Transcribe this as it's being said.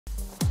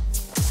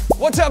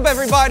What's up,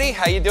 everybody?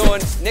 How you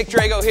doing? Nick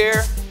Drago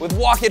here with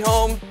Walk It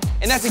Home,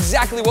 and that's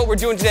exactly what we're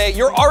doing today.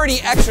 You're already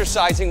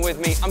exercising with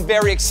me. I'm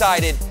very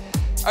excited.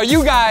 Are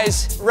you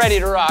guys ready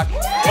to rock? Woo!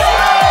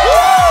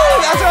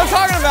 That's what I'm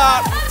talking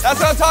about.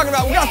 That's what I'm talking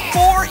about. We got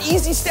 4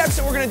 easy steps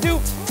that we're gonna do.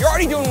 You're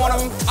already doing one of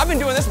them. I've been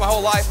doing this my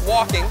whole life,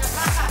 walking.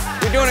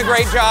 You're doing a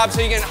great job, so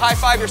you can high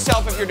five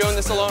yourself if you're doing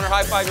this alone, or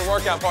high five your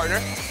workout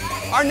partner.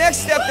 Our next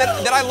step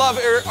that I love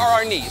are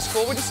our knees.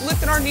 Cool, we're just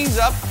lifting our knees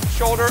up,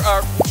 shoulder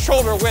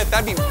width,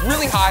 that'd be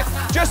really high,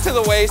 just to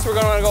the waist. We're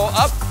gonna go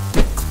up,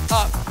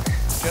 up,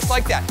 just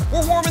like that.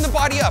 We're warming the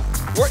body up.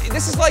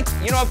 This is like,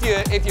 you know, if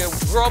you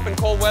grow up in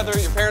cold weather,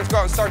 your parents go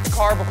out and start the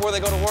car before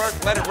they go to work,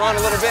 let it run a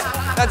little bit.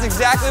 That's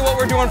exactly what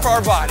we're doing for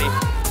our body.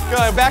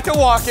 Good, back to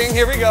walking,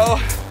 here we go.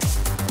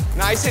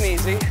 Nice and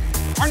easy.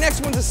 Our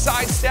next one's a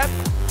side step,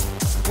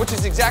 which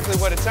is exactly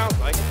what it sounds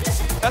like.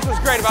 That's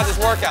what's great about this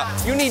workout.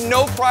 You need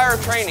no prior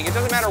training. It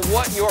doesn't matter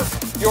what your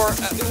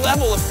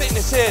level of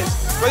fitness is,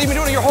 whether you've been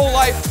doing it your whole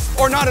life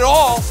or not at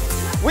all,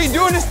 we're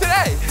doing this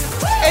today.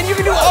 And you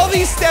can do all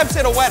these steps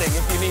at a wedding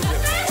if you need to,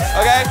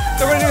 okay?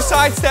 So we're gonna do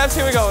side steps,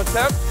 here we go,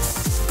 step.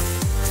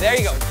 There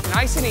you go,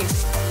 nice and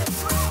easy.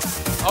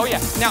 Oh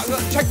yeah, now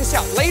check this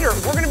out. Later,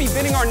 we're gonna be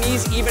bending our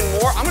knees even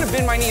more. I'm gonna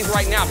bend my knees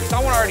right now because I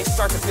wanna already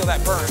start to feel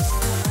that burn.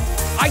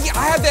 I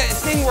have that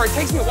thing where it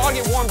takes me a while to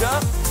get warmed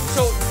up.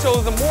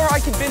 So the more I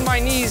can bend my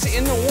knees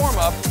in the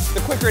warm-up,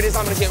 the quicker it is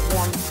I'm gonna get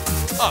warmed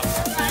up.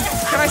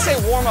 Can I say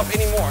warm up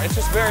anymore? It's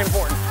just very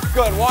important.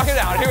 Good, walk it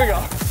out, here we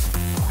go.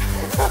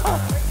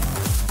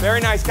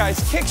 Very nice, guys.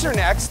 Kicks are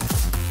next.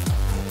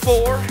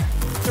 4,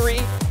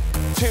 3,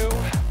 2,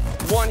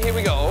 1, here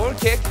we go.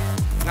 Kick,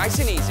 nice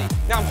and easy.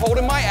 Now I'm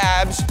holding my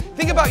abs.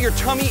 Think about your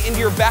tummy into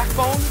your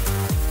backbone.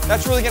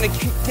 That's really gonna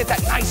get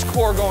that nice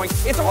core going.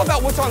 It's all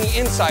about what's on the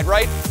inside,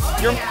 right?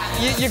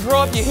 You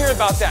grow up, you hear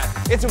about that.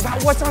 It's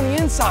about what's on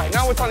the inside,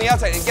 not what's on the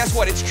outside. And guess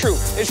what? It's true.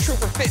 It's true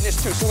for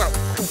fitness too. So we're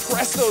gonna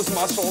compress those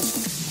muscles.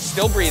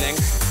 Still breathing.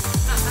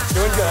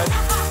 Doing good.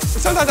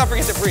 But sometimes I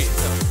forget to breathe,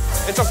 so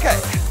it's okay.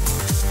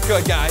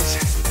 Good, guys.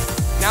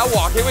 Now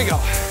walk, here we go.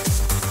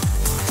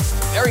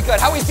 Very good.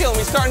 How are we feeling?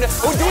 We starting to,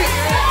 oh, do we?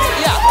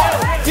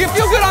 Yeah. Do you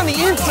feel good on the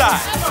inside?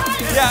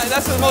 Yeah,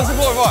 that's the most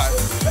important part.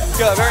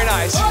 Good, very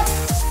nice.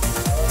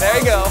 There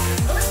you go.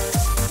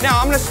 Now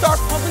I'm gonna start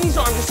pumping these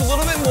arms just a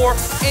little bit more.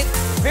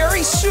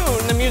 Very soon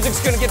the music's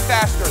gonna get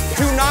faster.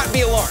 Do not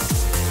be alarmed.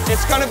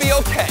 It's gonna be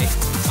okay.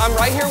 I'm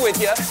right here with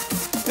you.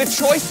 The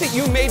choice that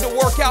you made to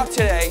work out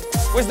today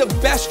was the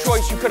best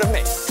choice you could have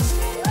made.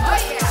 Oh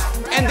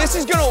yeah. And this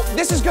is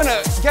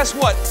gonna, guess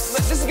what?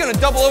 This is gonna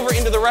double over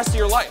into the rest of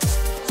your life.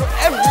 So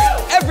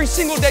every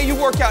single day you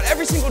work out,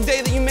 every single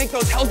day that you make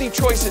those healthy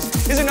choices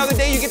is another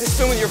day you get to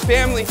spend with your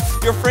family,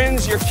 your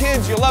friends, your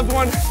kids, your loved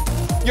one,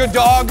 your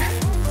dog.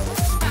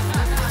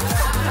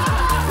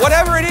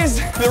 Whatever it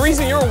is, the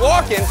reason you're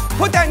walking,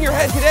 put that in your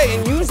head today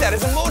and use that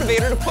as a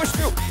motivator to push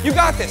through. You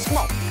got this, come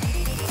on.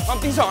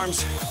 Pump these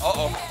arms.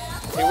 Uh-oh,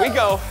 here we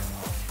go.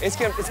 It's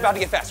about to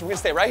get faster. We're gonna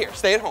stay right here,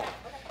 stay at home.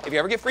 If you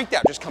ever get freaked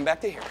out, just come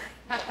back to here.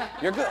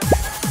 You're good.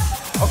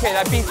 Okay,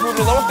 that beat's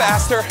moving a little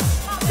faster.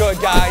 Good,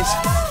 guys.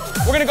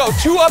 We're gonna go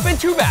 2 up and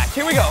 2 back.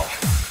 Here we go.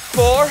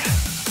 4,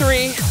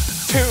 3,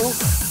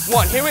 2,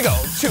 1. Here we go,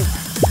 2.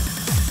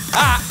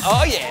 Ah,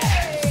 oh yeah.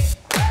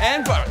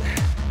 And burn.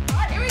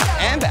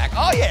 And back,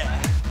 oh yeah.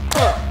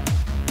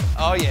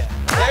 Oh yeah,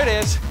 there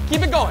it is.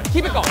 Keep it going,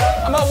 keep it going.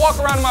 I'm gonna walk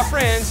around to my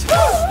friends.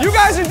 You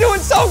guys are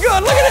doing so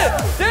good, look at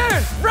it.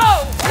 Dude,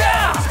 bro,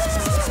 yeah.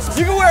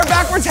 You can wear a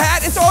backwards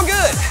hat, it's all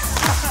good.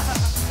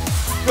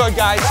 Good,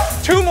 guys,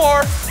 2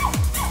 more.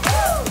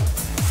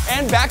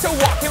 And back to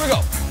walk, here we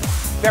go.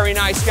 Very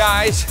nice,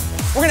 guys.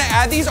 We're gonna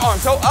add these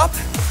arms, so up,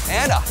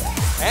 and up,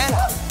 and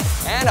up,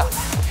 and up.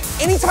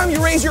 Anytime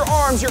you raise your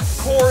arms, your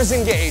core is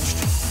engaged.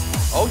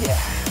 Oh yeah.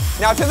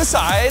 Now to the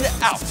side,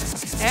 out,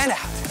 and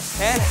out,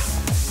 and out,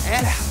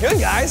 and out. Good,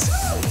 guys.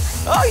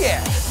 Oh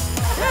yeah.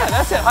 Yeah,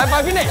 that's it. High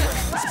five your neighbor.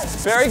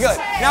 Very good.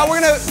 Now we're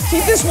gonna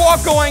keep this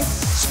walk going.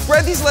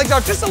 Spread these legs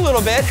out just a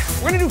little bit.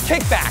 We're gonna do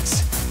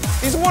kickbacks.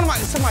 These are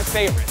some of my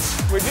favorites.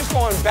 We're just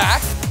going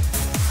back,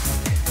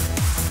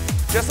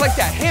 just like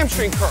that.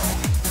 Hamstring curl.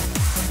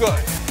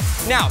 Good.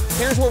 Now,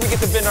 here's where we get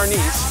to bend our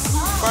knees.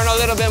 Burn a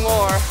little bit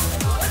more.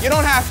 You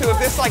don't have to. If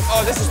this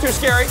this is too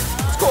scary,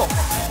 it's cool.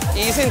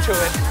 Ease into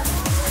it.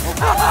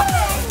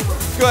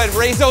 Good,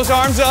 raise those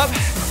arms up.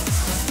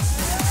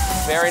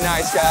 Very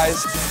nice,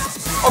 guys.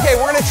 Okay,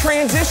 we're gonna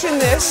transition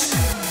this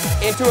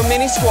into a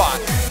mini squat.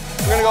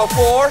 We're gonna go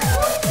 4,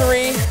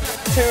 3,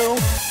 2,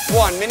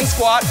 1. Mini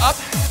squat, up,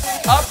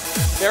 up.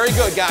 Very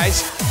good,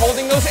 guys.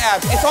 Holding those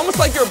abs. It's almost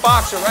like you're a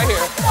boxer right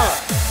here.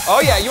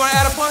 Oh yeah, you wanna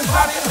add a punch,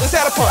 Nadia? Let's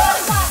add a punch.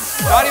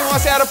 Nadia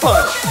wants to add a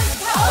punch.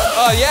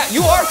 Yeah,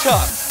 you are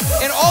tough.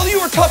 And all of you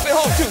are tough at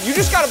home too. You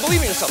just gotta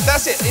believe in yourself,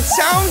 that's it. It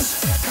sounds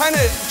kind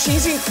of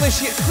cheesy and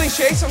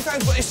cliche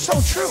sometimes, but it's so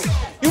true.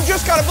 You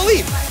just gotta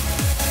believe.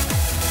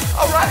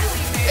 All right,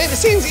 it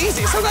seems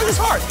easy, sometimes it's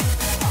hard.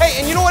 Hey,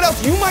 and you know what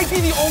else? You might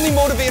be the only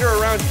motivator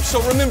around you,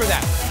 so remember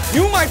that.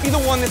 You might be the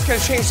one that's gonna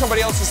change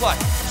somebody else's life.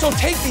 So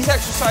take these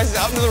exercises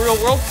out into the real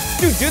world.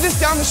 Dude, do this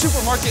down the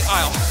supermarket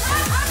aisle.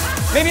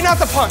 Maybe not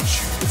the punch.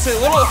 It's a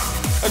little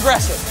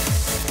aggressive.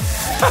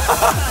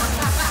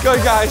 Good,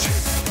 guys.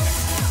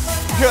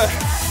 Good.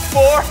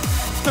 4,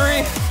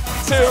 3,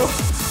 2,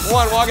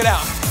 1. Walk it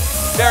out.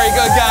 Very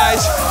good,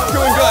 guys.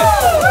 Doing good.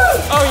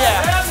 Oh,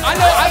 yeah. I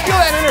know. I feel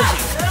that energy.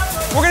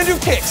 We're going to do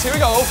kicks. Here we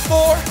go.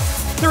 4,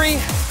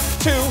 3,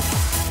 2,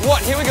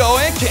 1. Here we go.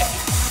 And kick.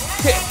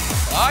 Kick.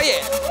 Oh,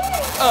 yeah.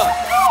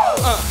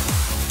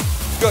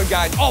 Good,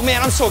 guys. Oh,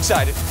 man, I'm so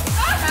excited.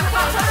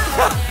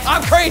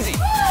 I'm crazy.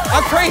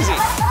 I'm crazy.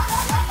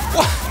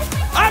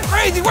 I'm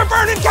crazy. We're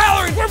burning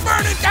calories. We're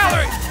burning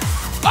calories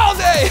all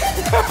day.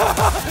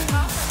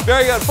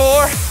 Very good.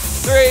 4,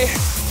 3,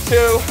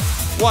 2,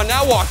 1.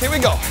 Now walk. Here we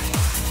go.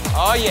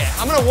 Oh, yeah.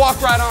 I'm going to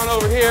walk right on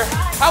over here.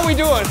 How we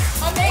doing?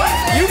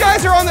 Amazing. You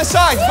guys are on the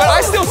sides, but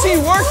I still see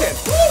you working.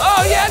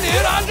 Oh, yeah,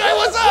 dude. Andre,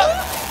 what's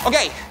up?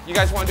 Okay. You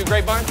guys want to do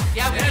grapevine?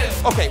 Yeah, we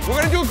do. Okay. We're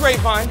going to do a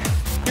grapevine.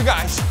 You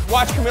guys,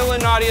 watch Camilla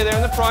and Nadia there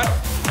in the front.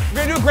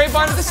 We're going to do a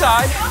grapevine at the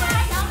side.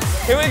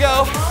 Here we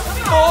go.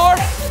 4,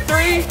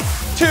 3,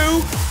 2,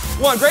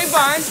 1.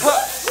 Grapevine.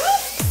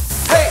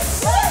 Hey.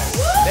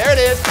 There it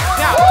is.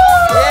 Now,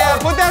 yeah,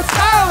 put that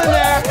style in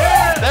there.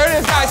 There it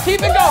is, guys.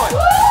 Keep it going.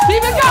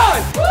 Keep it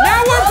going.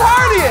 Now we're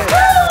partying.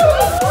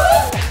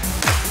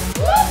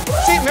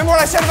 See, remember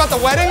what I said about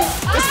the wedding?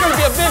 This is going to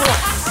be a big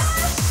one.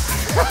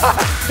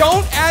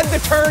 Don't add the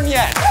turn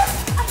yet.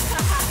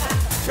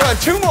 Good.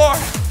 2 more.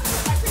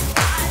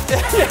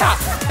 Yeah.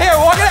 Here,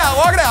 walk it out.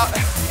 Walk it out.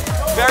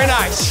 Very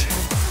nice.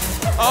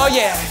 Oh,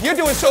 yeah. You're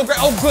doing so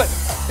great. Oh, good.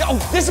 Oh,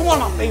 this is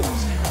one of my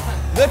favorites.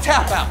 The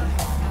tap out.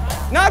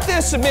 Not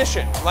the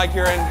submission, like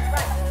you're in,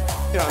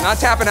 you know, not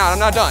tapping out. I'm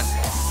not done.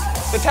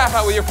 The tap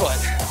out with your foot.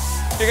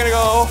 You're going to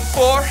go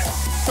 4,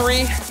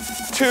 3,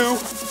 2,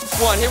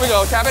 1. Here we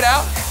go. Tap it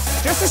out.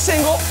 Just a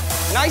single.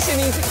 Nice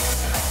and easy.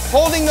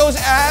 Holding those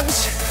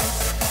abs.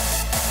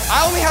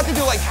 I only have to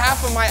do like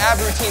half of my ab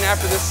routine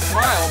after this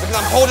smile because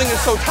I'm holding it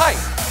so tight.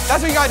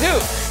 That's what you got to do.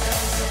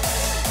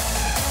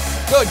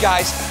 Good,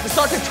 guys. You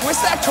start to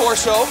twist that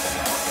torso.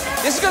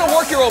 This is going to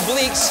work your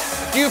obliques.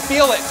 Do you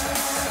feel it?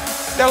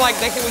 They're like,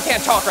 we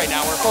can't talk right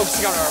now. We're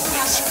focusing on our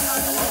obliques.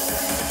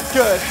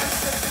 Good.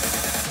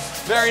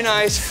 Very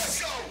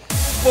nice.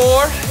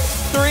 4,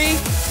 3,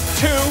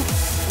 2,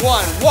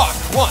 1. Walk.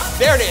 1.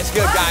 There it is.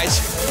 Good,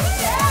 guys.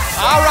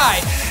 All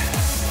right.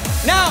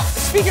 Now,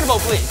 speaking of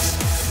obliques,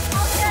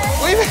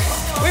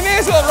 we may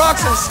as well rock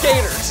some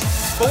skaters.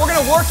 But we're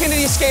going to work into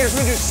these skaters.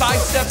 We're going to do side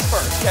steps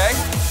first, okay?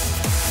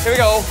 Here we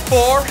go.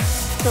 4,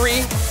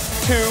 3,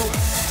 2,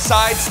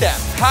 side step.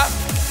 Hop,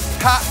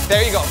 hop.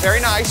 There you go. Very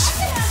nice.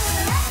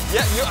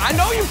 Yeah, I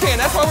know you can.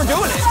 That's why we're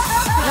doing it.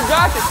 You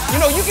got this. You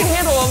know, you can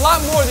handle a lot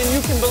more than you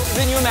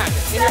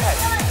imagine in your head.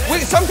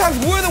 Sometimes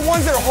we're the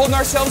ones that are holding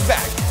ourselves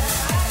back.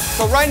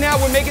 So right now,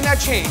 we're making that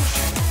change.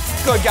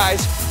 Good,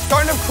 guys.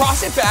 Starting to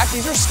cross it back.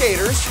 These are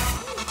skaters.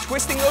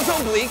 Twisting those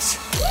obliques.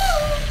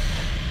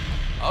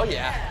 Oh,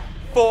 yeah.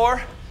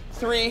 4,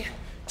 3,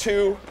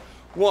 2,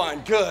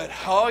 1. Good.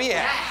 Oh,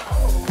 yeah.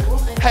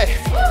 Hey,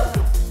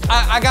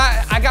 I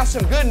got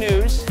some good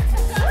news,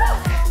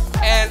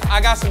 and I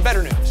got some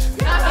better news.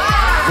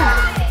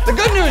 The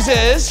good news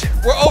is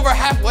we're over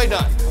halfway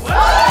done.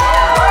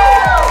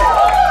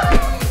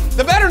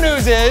 The better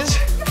news is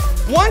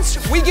once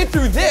we get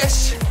through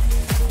this,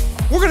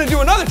 we're going to do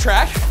another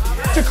track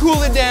to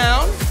cool it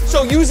down.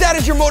 So use that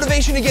as your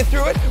motivation to get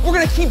through it. We're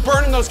going to keep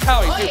burning those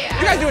calories. Dude,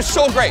 you guys are doing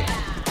so great.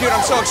 Dude,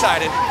 I'm so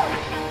excited.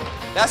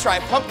 That's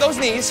right. Pump those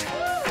knees.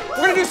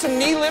 We're going to do some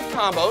knee lift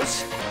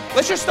combos.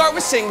 Let's just start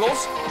with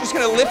singles. Just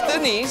going to lift the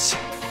knees.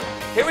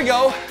 Here we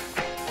go.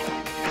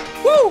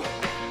 Woo!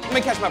 Let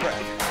me catch my breath.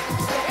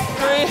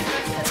 3,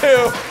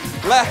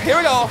 2, left. Here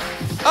we go.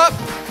 Up,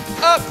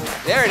 up.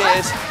 There it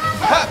is.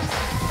 Up,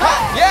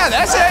 up. Yeah,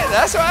 that's it.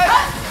 That's right.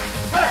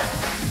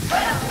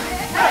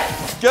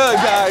 Good,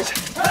 guys.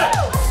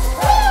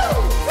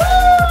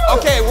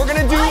 Okay, we're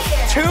gonna do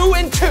 2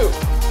 and 2.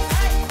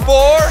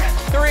 4,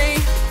 3,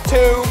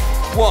 2,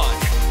 1.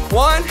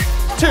 1,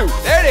 2.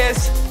 There it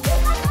is.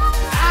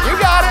 You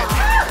got it.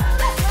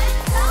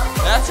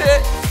 That's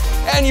it.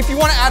 And if you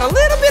want to add a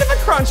little bit of a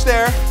crunch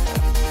there,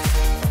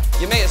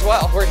 you may as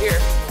well. We're here.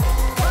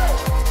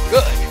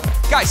 Good.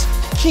 Guys,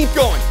 keep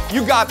going.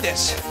 You got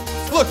this.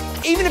 Look,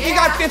 even if you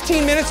got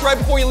 15 minutes right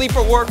before you leave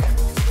for work,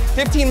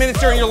 15 minutes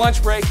during your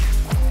lunch break,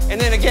 and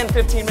then again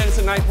 15 minutes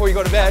at night before you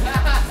go to bed,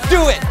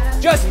 do it.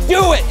 Just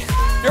do it.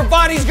 Your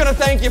body's going to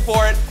thank you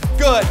for it.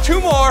 Good. 2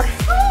 more.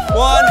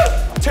 1,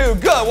 2.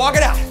 Good. Walk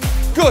it out.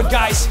 Good,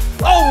 guys.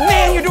 Oh,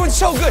 man, you're doing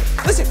so good.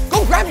 Listen,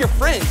 go grab your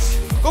friends.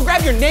 Go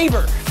grab your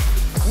neighbor.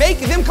 Make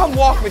them come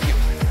walk with you.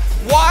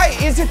 Why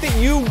is it that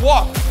you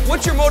walk?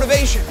 What's your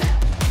motivation?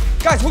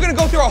 Guys, we're gonna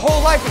go through our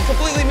whole life and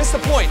completely miss the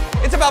point.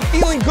 It's about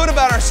feeling good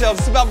about ourselves.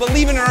 It's about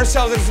believing in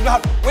ourselves. It's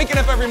about waking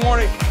up every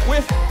morning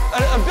with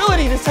an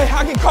ability to say,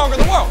 I can conquer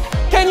the world.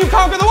 Can you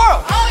conquer the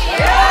world? Oh,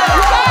 yeah!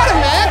 You got it,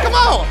 man. Come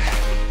on.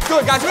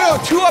 Good, guys. We're gonna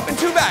go 2 up and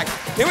 2 back.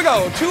 Here we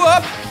go. 2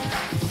 up,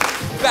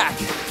 back.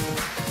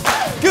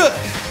 Good.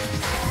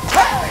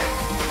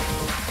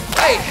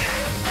 Hey.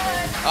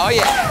 Oh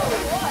yeah.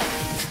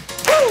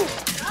 Woo.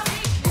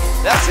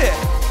 That's it.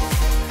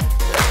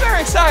 That's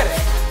very exciting.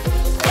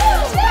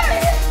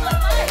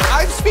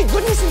 I speak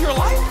goodness in your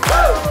life.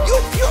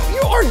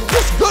 You are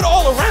just good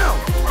all around.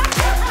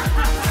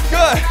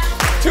 Good.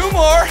 2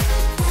 more.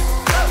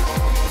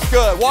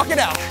 Good. Walk it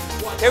out.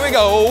 Here we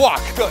go.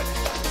 Walk. Good.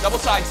 Double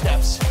side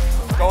steps.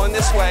 Going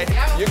this way.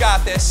 You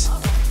got this.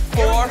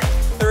 4,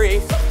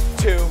 3,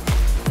 2,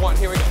 1.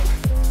 Here we go.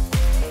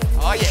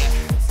 Oh yeah.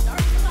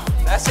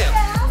 That's it.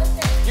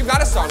 You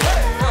got a song.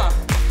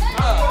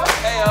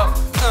 Hey up.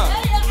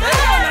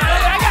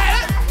 I got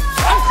it.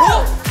 I'm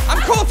cool.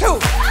 I'm cool too.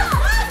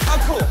 I'm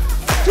cool.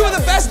 2 of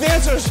the best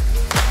dancers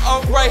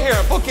right here,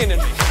 bookending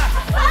me.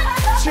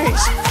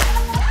 Jeez.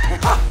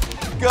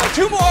 Good.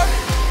 2 more.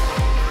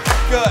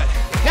 Good.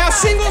 Now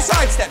single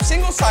side steps.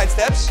 Single side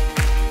steps.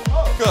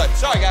 Good.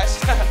 Sorry guys.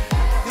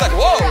 He's like,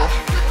 whoa.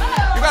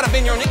 You gotta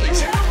bend your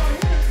knees.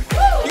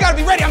 You gotta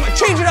be ready. I'm gonna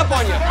change it up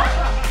on you.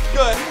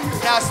 Good.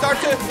 Now start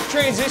to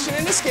transition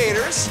into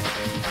skaters.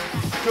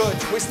 Good.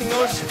 Twisting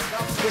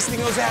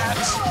those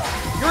abs.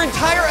 Your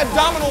entire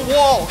abdominal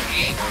wall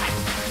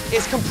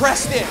is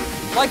compressed in,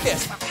 like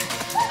this.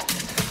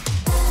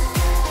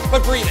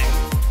 But breathing.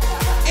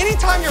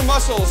 Anytime your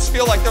muscles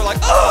feel like they're like,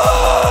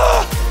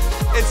 oh,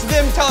 it's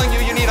them telling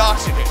you need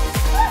oxygen.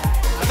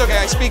 That's okay,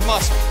 I speak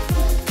muscle.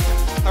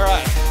 All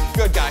right,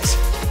 good guys.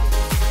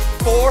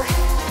 4,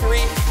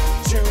 3,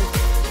 2,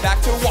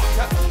 back to a walk.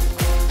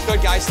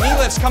 Good guys, knee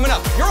lifts coming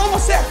up. You're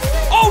almost there.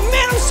 Oh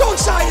man, I'm so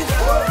excited.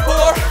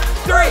 4,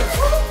 3,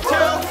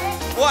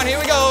 2, 1, here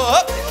we go,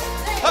 up,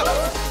 up.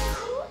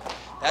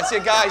 That's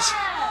it guys.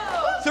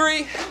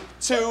 3,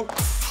 2,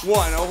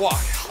 1, a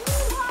walk.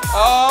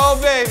 Oh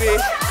baby.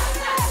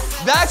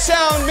 That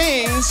sound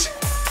means,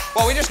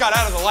 well, we just got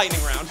out of the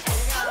lightning round.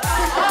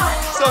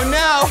 So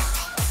now,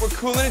 we're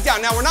cooling it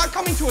down. Now, we're not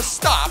coming to a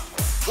stop.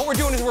 What we're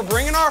doing is we're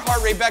bringing our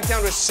heart rate back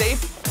down to a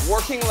safe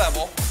working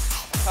level.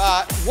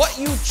 What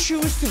you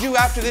choose to do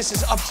after this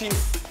is up to you.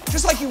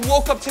 Just like you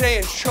woke up today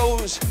and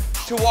chose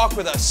to walk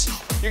with us,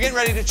 you're getting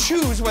ready to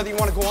choose whether you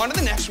want to go on to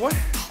the next one,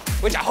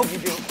 which I hope you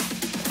do.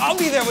 I'll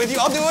be there with you.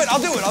 I'll do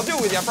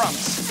it with you, I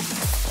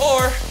promise.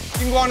 Or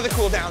you can go on to the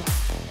cool down.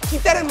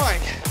 Keep that in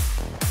mind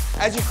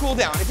as you cool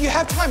down. If you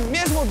have time, you may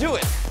as well do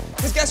it.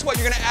 Because guess what?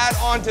 You're going to add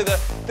on to the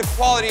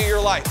quality of your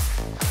life.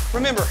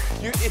 Remember,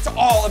 it's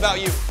all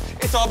about you.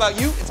 It's all about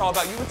you, it's all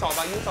about you, it's all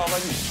about you, it's all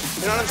about you.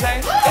 You know what I'm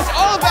saying? It's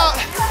all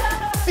about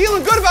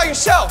feeling good about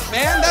yourself,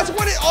 man. That's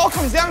what it all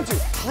comes down to.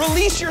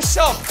 Release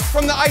yourself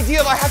from the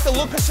idea of I have to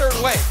look a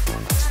certain way.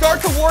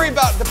 Start to worry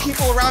about the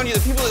people around you,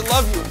 the people that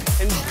love you,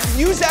 and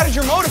use that as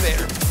your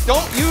motivator.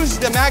 Don't use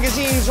the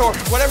magazines or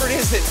whatever it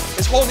is that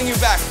is holding you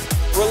back.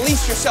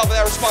 Release yourself of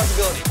that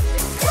responsibility.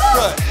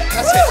 Good,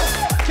 that's it.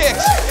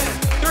 Kicks.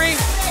 3,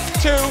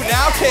 2,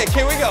 now kick.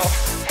 Here we go.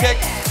 Kick.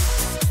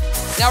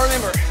 Now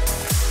remember,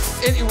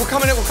 we're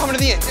coming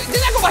to the end.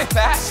 Didn't that go by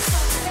fast?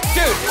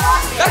 Dude,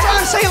 that's why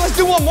I'm saying let's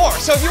do one more.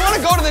 So if you want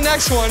to go to the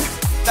next one,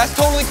 that's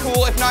totally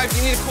cool. If not, if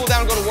you need to cool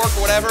down, go to work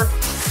or whatever,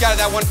 you got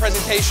that one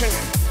presentation,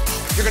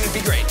 you're going to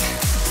be great.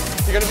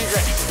 You're going to be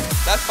great.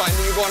 That's fine,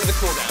 then you go on to the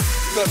cool down.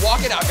 Good,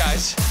 walk it out,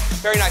 guys.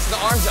 Very nice, the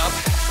arms up.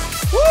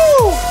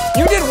 Woo!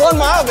 You did 1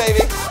 mile,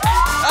 baby.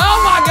 Oh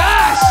my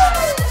gosh!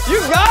 You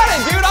got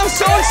it, dude. I'm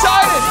so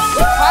excited.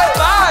 High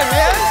five,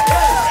 man.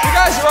 You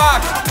guys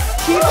rock.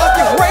 Keep up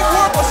the great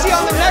work. We'll see you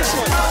on the next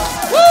one.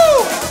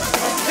 Woo!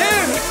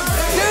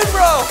 Dude,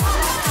 bro.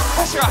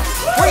 That's right.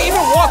 We're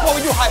even walk while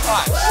we do high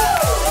fives.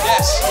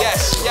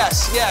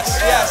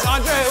 Yes.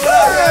 Andre, what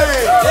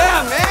up?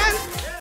 Yeah, man.